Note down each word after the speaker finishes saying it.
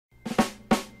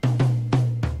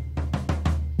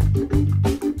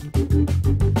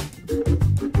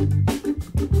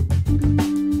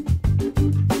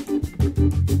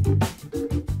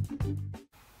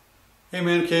Hey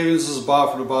ManCave, this is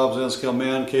Bob from the Bob's N-Scale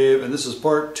ManCave, and this is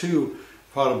part 2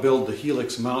 of how to build the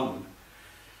Helix mountain.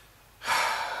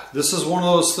 This is one of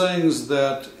those things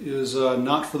that is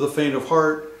not for the faint of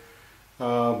heart,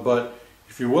 but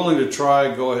if you're willing to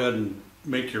try, go ahead and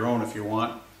make your own if you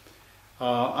want.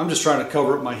 I'm just trying to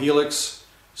cover up my Helix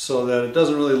so that it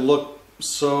doesn't really look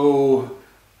so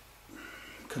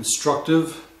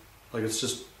constructive, like it's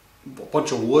just a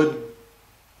bunch of wood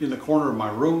in the corner of my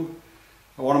room.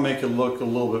 I want to make it look a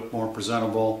little bit more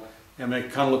presentable and make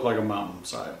it kind of look like a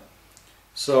mountainside.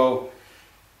 So,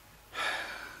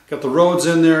 got the roads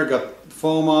in there, got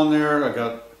foam on there, I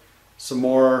got some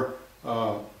more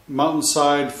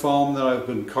mountainside foam that I've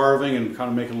been carving and kind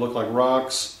of making it look like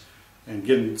rocks and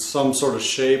getting some sort of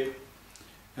shape.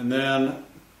 And then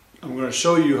I'm going to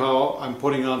show you how I'm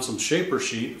putting on some shaper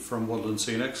sheet from Woodland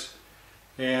Scenics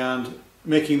and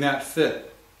making that fit.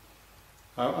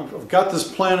 I've got this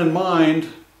plan in mind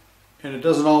and it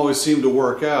doesn't always seem to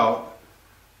work out,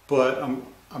 but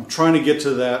I'm trying to get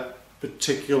to that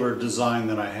particular design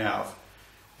that I have.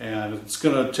 And it's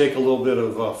going to take a little bit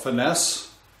of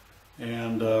finesse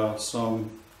and some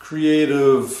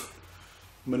creative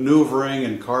maneuvering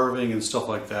and carving and stuff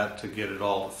like that to get it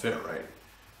all to fit right,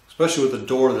 especially with the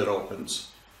door that opens.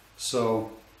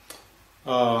 So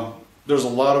there's a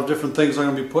lot of different things I'm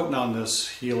going to be putting on this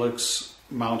Helix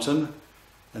mountain,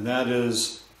 and that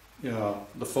is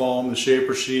the foam, the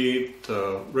shaper sheet,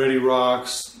 the ready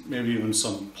rocks, maybe even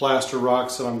some plaster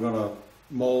rocks that I'm going to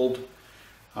mold.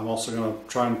 I'm also going to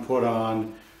try and put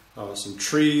on some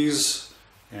trees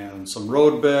and some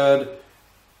road bed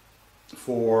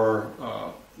for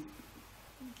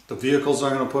the vehicles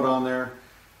I'm going to put on there.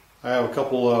 I have a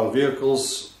couple of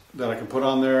vehicles that I can put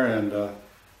on there, and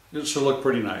it should look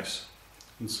pretty nice.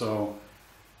 And so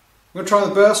I'm going to try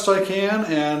the best I can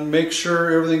and make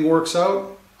sure everything works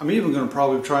out. I'm even going to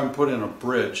probably try and put in a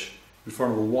bridge in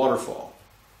front of a waterfall.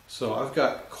 So I've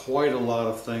got quite a lot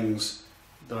of things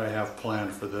that I have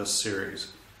planned for this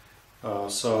series.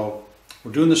 So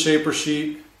we're doing the shaper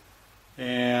sheet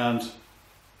and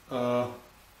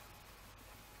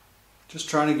just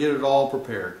trying to get it all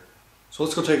prepared. So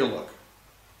let's go take a look.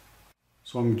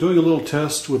 So I'm doing a little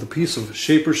test with a piece of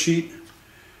shaper sheet,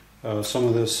 some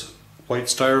of this white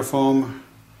styrofoam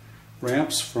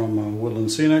ramps from Woodland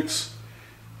Scenics,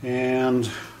 and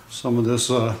some of this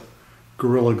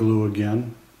Gorilla Glue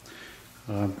again.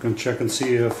 I'm going to check and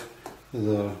see if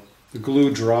the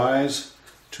glue dries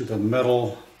to the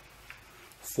metal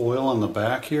foil on the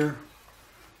back here,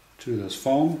 to this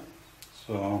foam.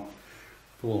 So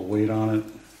put a little weight on it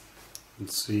and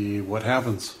see what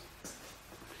happens.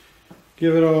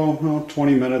 Give it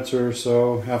 20 minutes or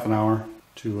so, half an hour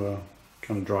to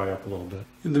kind of dry up a little bit.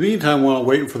 In the meantime, while I'm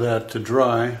waiting for that to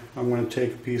dry, I'm going to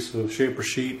take a piece of shaper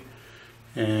sheet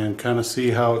and kind of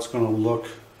see how it's going to look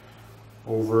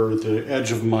over the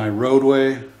edge of my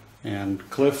roadway and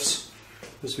cliffs.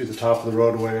 This will be the top of the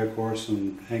roadway, of course,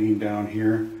 and hanging down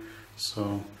here.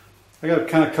 So I got to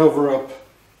kind of cover up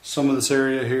some of this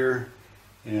area here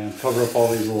and cover up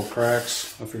all these little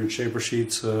cracks. I figured shaper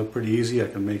sheet's pretty easy. I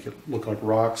can make it look like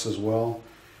rocks as well,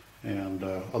 and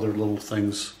other little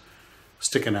things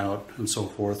sticking out and so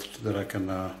forth that I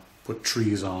can put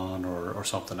trees on or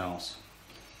something else.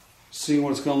 See what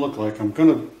it's going to look like. I'm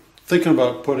thinking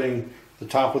about putting the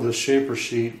top of this shaper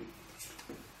sheet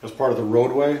as part of the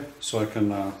roadway, so I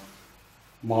can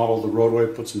model the roadway,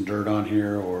 put some dirt on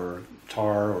here or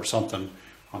tar or something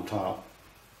on top.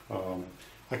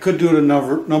 I could do it a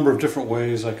number of different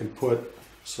ways. I could put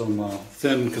some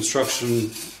thin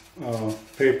construction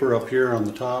paper up here on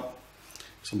the top,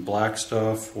 some black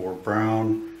stuff or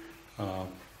brown, kind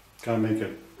of make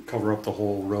it cover up the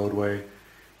whole roadway,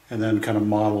 and then kind of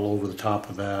model over the top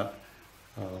of that.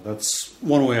 That's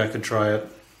one way I could try it,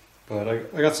 but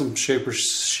I got some shaper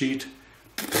sheet.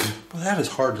 Well, that is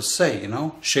hard to say, you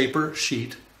know, shaper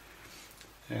sheet.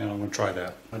 And I'm going to try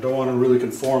that. I don't want to really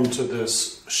conform to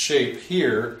this shape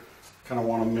here. I kind of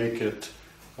want to make it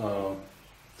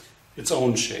its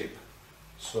own shape.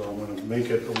 So I'm going to make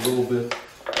it a little bit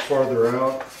farther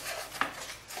out,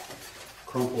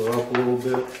 crumple it up a little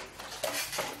bit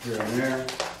here and there.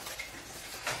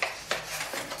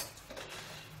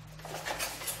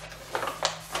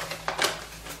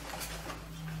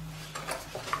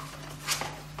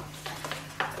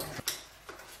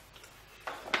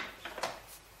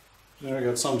 There, I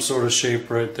got some sort of shape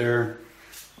right there.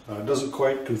 It doesn't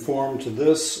quite conform to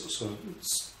this, so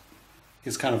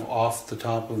it's kind of off the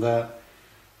top of that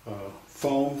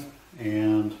foam,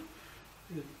 and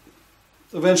it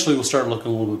eventually will start looking a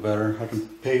little bit better. I can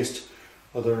paste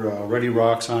other ready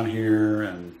rocks on here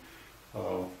and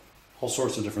all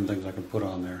sorts of different things I can put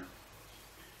on there.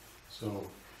 So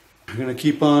I'm going to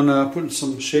keep on putting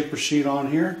some shaper sheet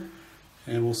on here,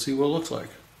 and we'll see what it looks like.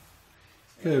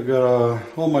 Okay, I've got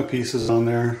all my pieces on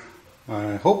there.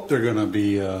 I hope they're going to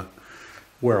be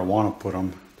where I want to put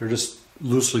them. They're just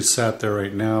loosely sat there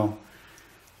right now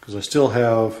because I still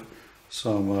have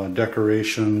some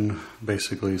decoration,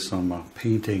 basically some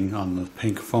painting on the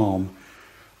pink foam,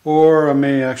 or I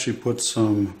may actually put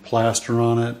some plaster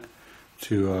on it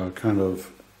to kind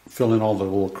of fill in all the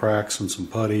little cracks and some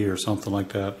putty or something like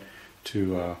that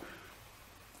to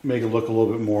make it look a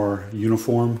little bit more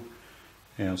uniform,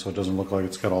 and so it doesn't look like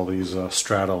it's got all these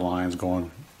strata lines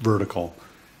going vertical.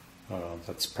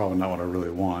 That's probably not what I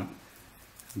really want,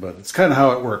 but it's kind of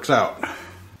how it works out.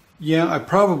 Yeah, I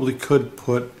probably could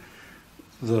put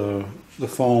the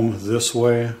foam this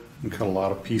way and cut a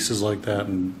lot of pieces like that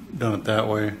and done it that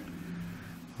way.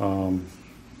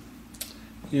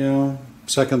 Yeah,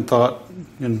 second thought,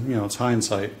 and you know, it's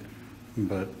hindsight,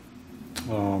 but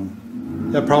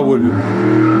that probably would be.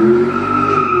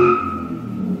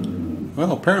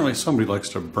 Well, apparently somebody likes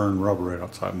to burn rubber right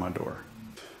outside my door.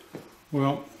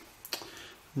 Well,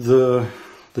 the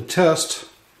test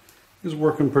is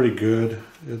working pretty good.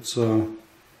 It's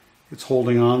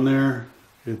holding on there.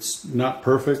 It's not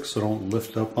perfect, so don't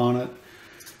lift up on it.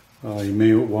 You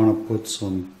may want to put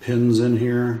some pins in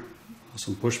here,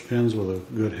 some push pins with a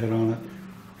good head on it,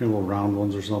 maybe little round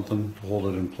ones or something to hold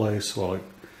it in place while it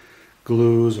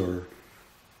glues, or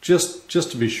just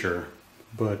to be sure.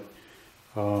 But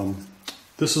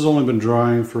this has only been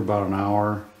drying for about an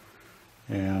hour,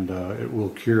 and it will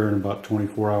cure in about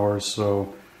 24 hours,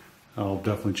 so I'll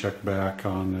definitely check back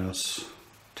on this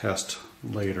test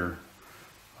later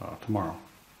tomorrow.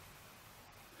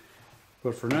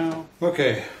 But for now,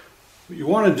 okay, what you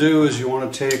want to do is you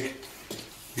want to take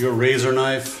your razor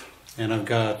knife, and I've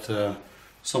got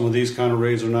some of these kind of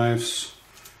razor knives,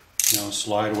 you know,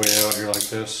 slide way out here like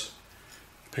this.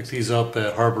 Pick these up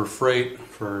at Harbor Freight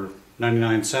for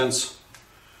 99 cents,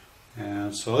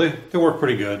 and so they work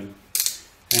pretty good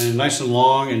and nice and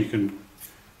long, and you can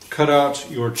cut out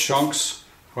your chunks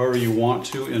however you want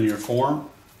to in your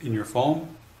foam,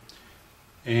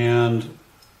 and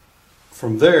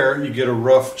from there you get a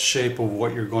rough shape of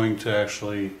what you're going to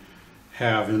actually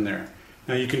have in there.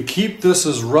 Now you can keep this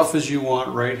as rough as you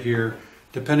want right here,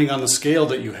 depending on the scale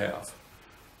that you have.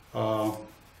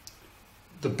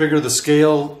 The bigger the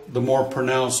scale, the more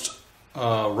pronounced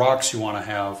rocks you want to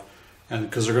have, and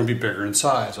because they're going to be bigger in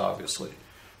size, obviously.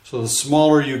 So the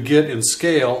smaller you get in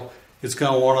scale, it's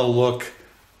going to want to look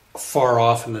far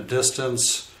off in the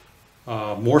distance,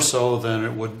 more so than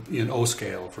it would in O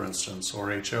scale, for instance,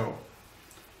 or HO.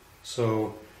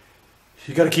 So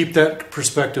you got to keep that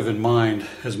perspective in mind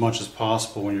as much as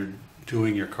possible when you're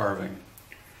doing your carving.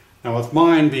 Now with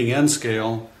mine being N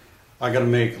scale, I got to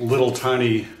make little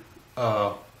tiny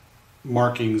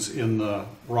markings in the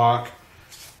rock,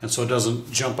 and so it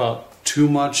doesn't jump out too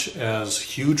much as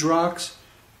huge rocks,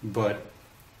 but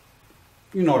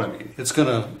you know what I mean. It's going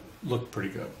to look pretty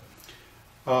good.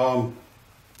 I've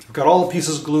got all the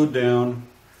pieces glued down,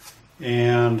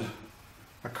 and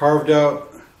I carved out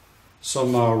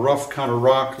some rough kind of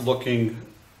rock looking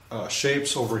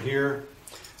shapes over here.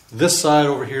 This side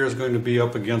over here is going to be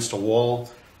up against a wall,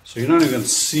 so you're not even going to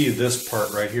see this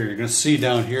part right here. You're going to see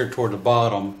down here toward the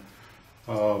bottom,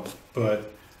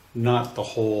 but not the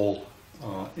whole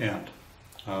end.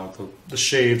 The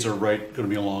shades are going to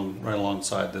be right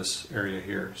alongside this area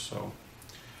here. So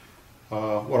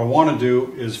what I want to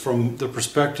do is, from the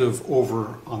perspective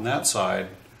over on that side,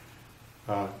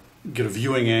 get a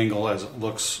viewing angle as it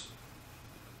looks,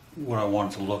 what I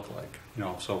want it to look like. You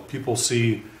know, so people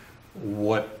see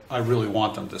what I really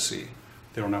want them to see.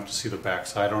 They don't have to see the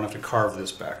backside. I don't have to carve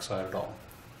this backside at all.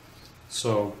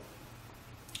 So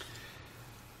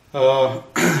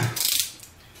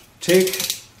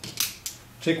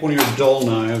take one of your dull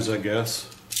knives, I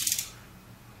guess,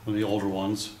 one of the older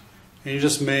ones, and you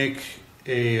just make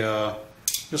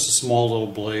just a small little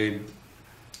blade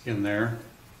in there.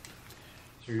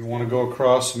 So you want to go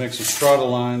across and make some strata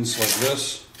lines like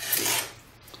this.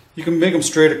 You can make them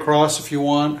straight across if you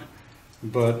want,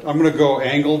 but I'm going to go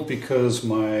angled because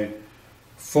my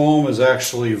foam is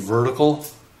actually vertical,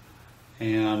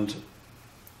 and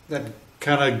that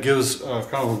kind of gives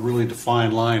kind of a really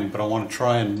defined line, but I want to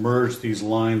try and merge these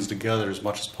lines together as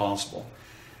much as possible.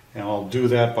 And I'll do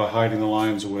that by hiding the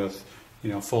lines with,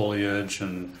 you know, foliage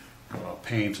and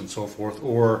paint and so forth,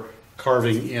 or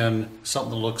carving in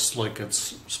something that looks like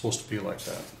it's supposed to be like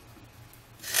that.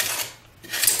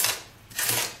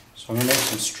 So I'm going to make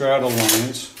some strata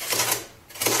lines.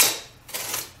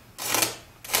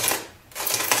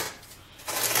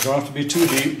 Don't have to be too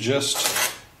deep,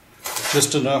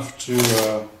 just enough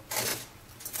to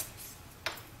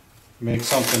make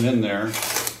something in there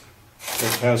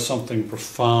that has something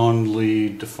profoundly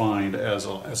defined as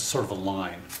sort of a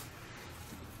line.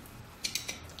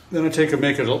 Then I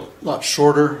make it a lot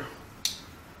shorter,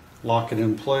 lock it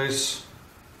in place,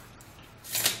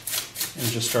 and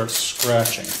just start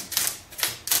scratching.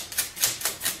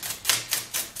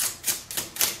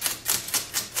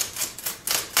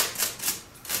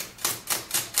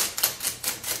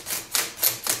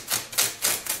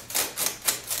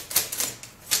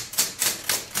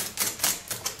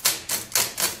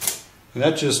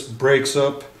 And that just breaks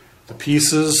up the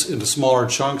pieces into smaller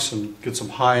chunks and gets some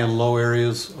high and low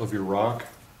areas of your rock.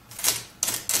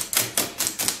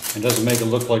 It doesn't make it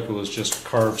look like it was just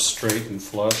carved straight and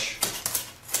flush.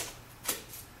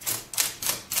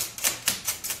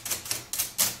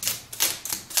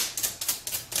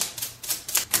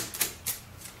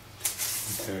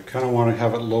 Okay, I kind of want to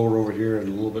have it lower over here and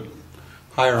a little bit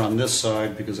higher on this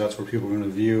side because that's where people are going to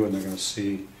view and they're going to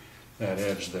see that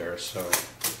edge there. So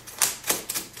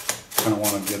kind of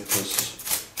want to get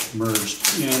this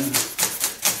merged in.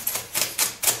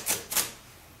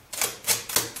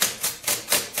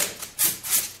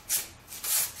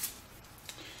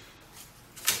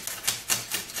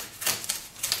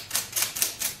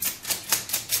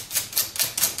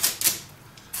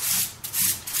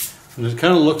 And it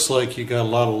kind of looks like you got a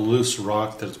lot of loose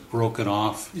rock that's broken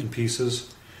off in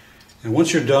pieces. And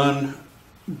once you're done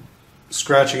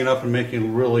scratching it up and making it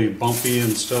really bumpy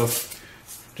and stuff,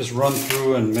 just run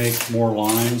through and make more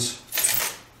lines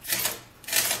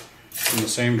in the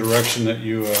same direction that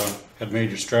you had made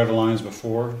your strata lines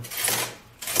before.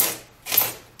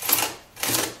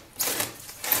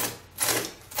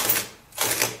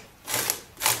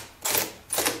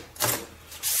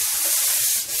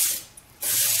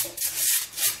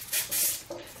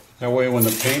 That way when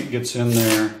the paint gets in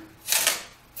there,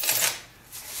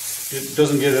 it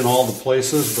doesn't get in all the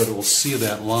places, but it will see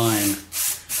that line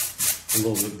a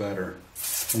little bit better.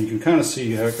 And you can kind of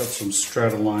see how I've got some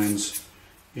strata lines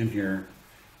in here,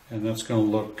 and that's going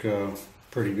to look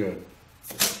pretty good.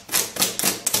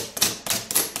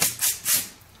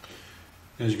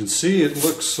 As you can see, it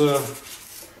looks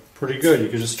pretty good. You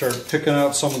can just start picking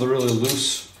out some of the really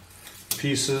loose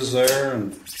pieces there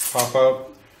and pop out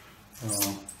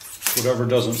whatever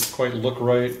doesn't quite look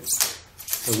right,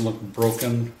 doesn't look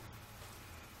broken.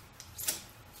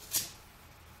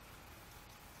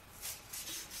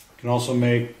 You can also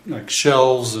make like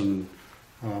shelves and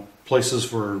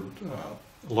places where a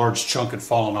large chunk had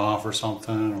fallen off or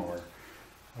something, or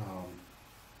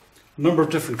a number of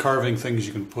different carving things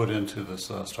you can put into this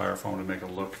styrofoam to make it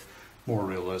look more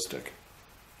realistic.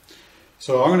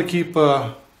 So I'm going to keep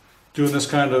doing this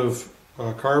kind of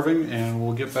carving, and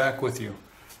we'll get back with you.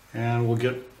 And we'll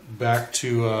get back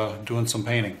to doing some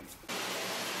painting.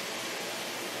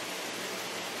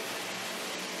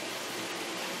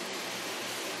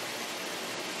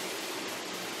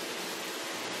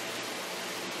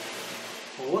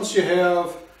 Well, once you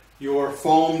have your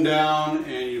foam down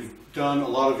and you've done a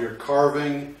lot of your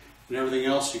carving and everything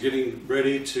else, you're getting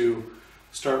ready to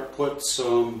start put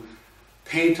some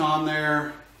paint on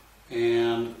there,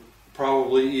 and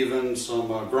probably even some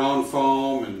ground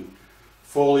foam and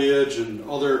foliage and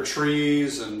other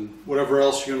trees and whatever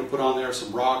else you're going to put on there,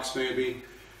 some rocks maybe.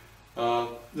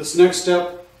 This next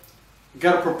step, you've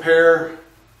got to prepare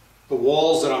the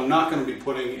walls that I'm not going to be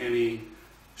putting any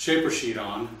shaper sheet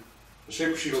on. The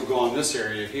shaper sheet will go on this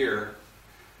area here,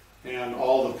 and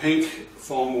all the pink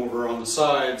foam over on the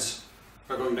sides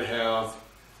are going to have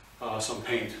some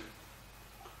paint.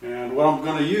 And what I'm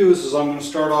going to use is I'm going to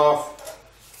start off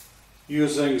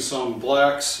using some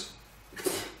blacks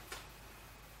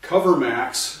Cover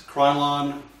Max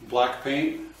Krylon black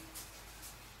paint.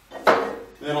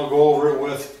 Then I'll go over it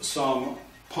with some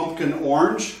pumpkin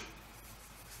orange,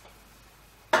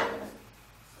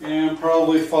 and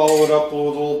probably follow it up with a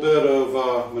little bit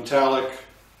of metallic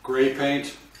gray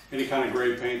paint. Any kind of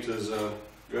gray paint is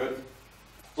good,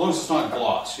 as long as it's not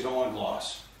gloss. You don't want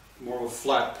gloss, more of a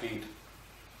flat paint.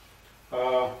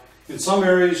 In some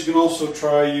areas you can also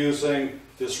try using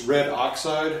this red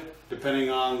oxide, depending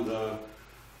on the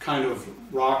kind of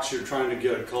rocks you're trying to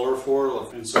get a color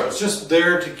for. And so it's just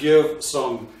there to give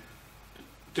some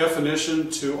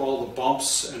definition to all the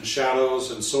bumps and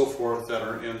shadows and so forth that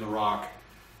are in the rock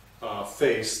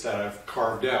face that I've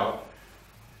carved out.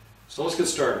 So let's get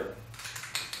started.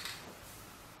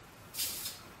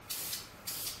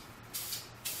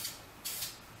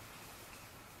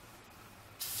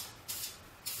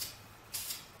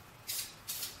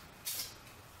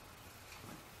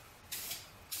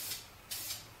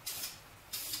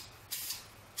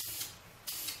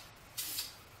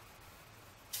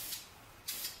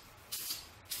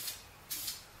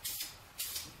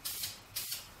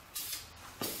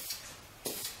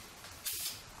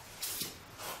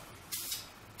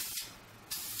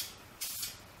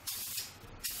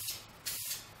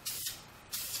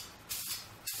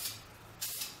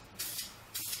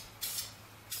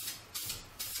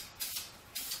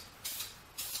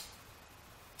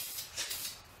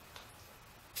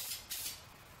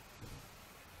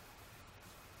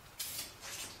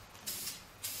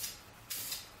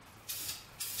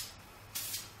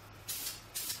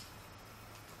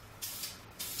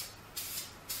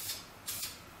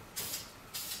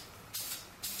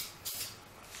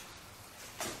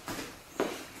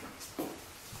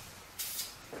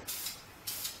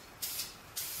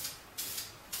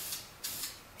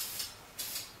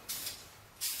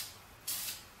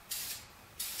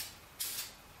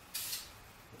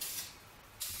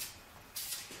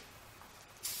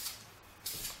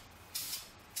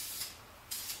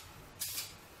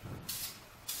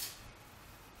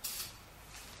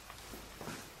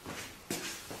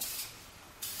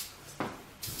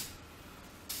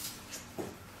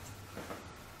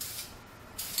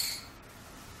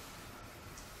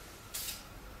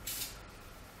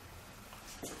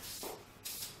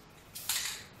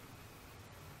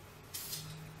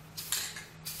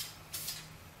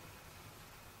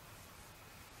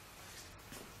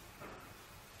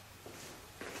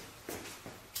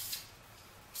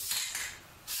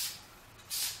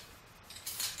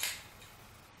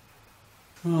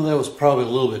 Well, that was probably a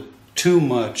little bit too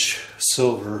much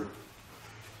silver.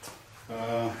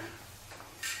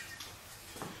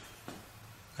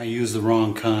 I used the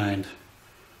wrong kind.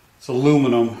 It's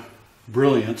aluminum,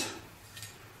 brilliant.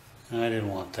 I didn't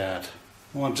want that.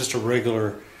 I want just a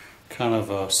regular kind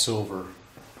of silver,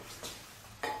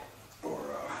 or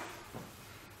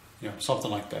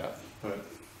something like that. But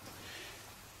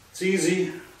it's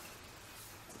easy.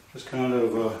 Just kind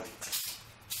of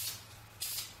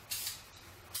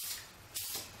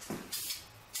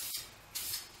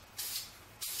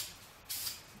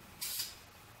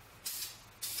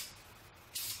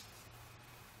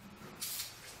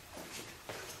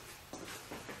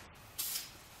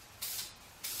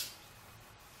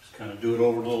kind of do it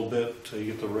over a little bit until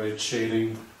you get the right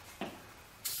shading.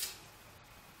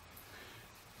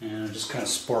 And it just kind of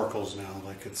sparkles now,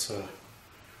 like it's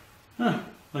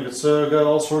got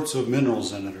all sorts of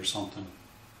minerals in it or something.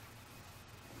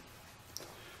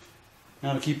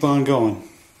 Now to keep on going.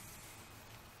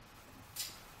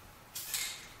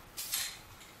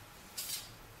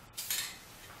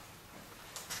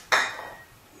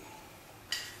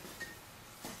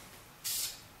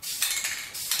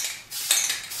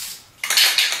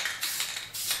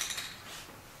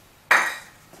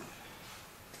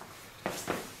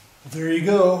 There you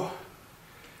go.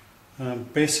 I'm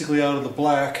basically out of the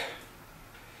black,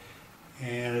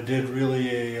 and I did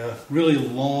really a really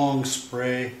long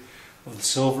spray of the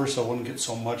silver so I wouldn't get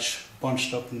so much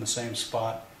bunched up in the same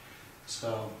spot.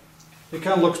 So it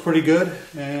kind of looks pretty good,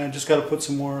 and just got to put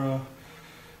some more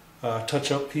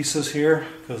touch-up pieces here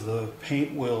because the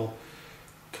paint will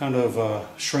kind of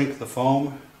shrink the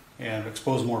foam and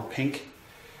expose more pink.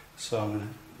 So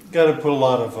I'm got to put a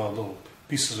lot of little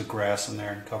pieces of grass in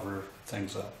there and cover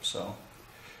things up. So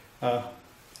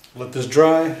let this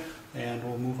dry and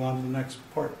we'll move on to the next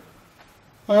part.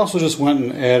 I also just went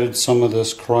and added some of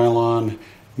this Krylon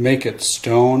Make It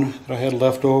Stone that I had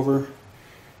left over.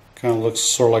 Kind of looks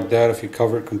sort of like that if you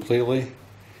cover it completely.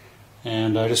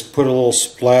 And I just put a little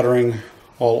splattering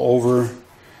all over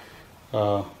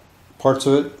parts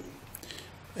of it.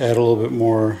 Add a little bit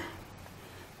more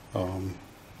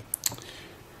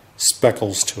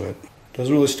speckles to it.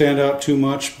 Doesn't really stand out too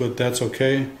much, but that's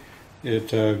okay.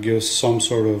 It gives some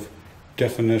sort of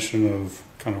definition of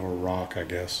kind of a rock, I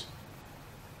guess.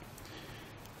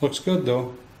 Looks good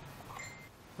though.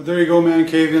 But there you go,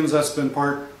 ManCavians. That's been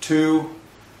part 2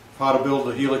 of how to build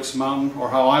the Helix mountain, or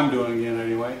how I'm doing it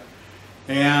anyway.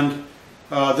 And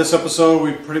this episode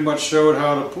we pretty much showed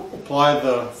how to apply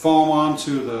the foam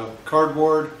onto the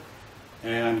cardboard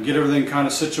and get everything kind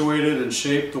of situated and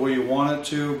shaped the way you want it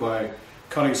to by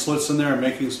cutting slits in there and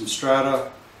making some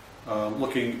strata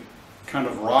looking kind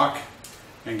of rock,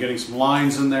 and getting some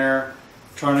lines in there,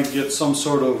 trying to get some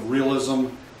sort of realism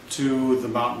to the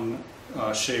mountain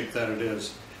shape that it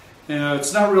is. And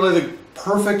it's not really the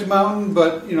perfect mountain,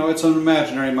 but it's an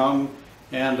imaginary mountain,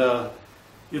 and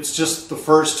it's just the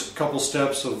first couple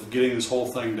steps of getting this whole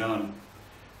thing done.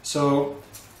 So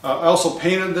I also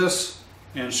painted this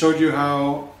and showed you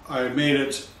how I made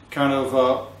it kind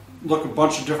of look a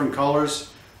bunch of different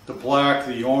colors. The black,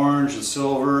 the orange, the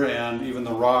silver, and even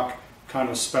the rock kind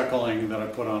of speckling that I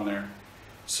put on there.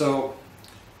 So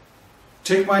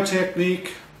take my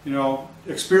technique,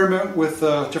 experiment with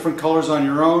different colors on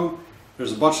your own.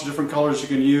 There's a bunch of different colors you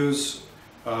can use.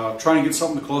 Try and get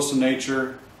something close to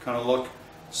nature kind of look.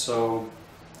 So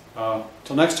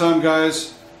till next time,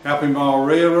 guys, happy mile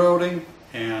railroading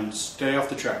and stay off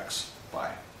the tracks.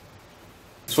 Bye.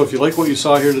 So if you like what you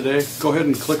saw here today, go ahead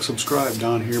and click subscribe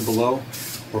down here below,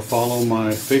 or follow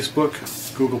my Facebook,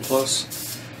 Google+,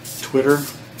 Twitter,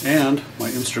 and my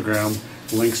Instagram,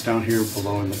 links down here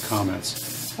below in the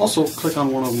comments. Also, click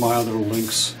on one of my other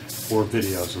links for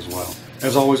videos as well.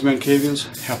 As always,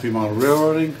 ManCavians, happy model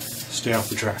railroading, stay off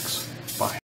the tracks. Bye.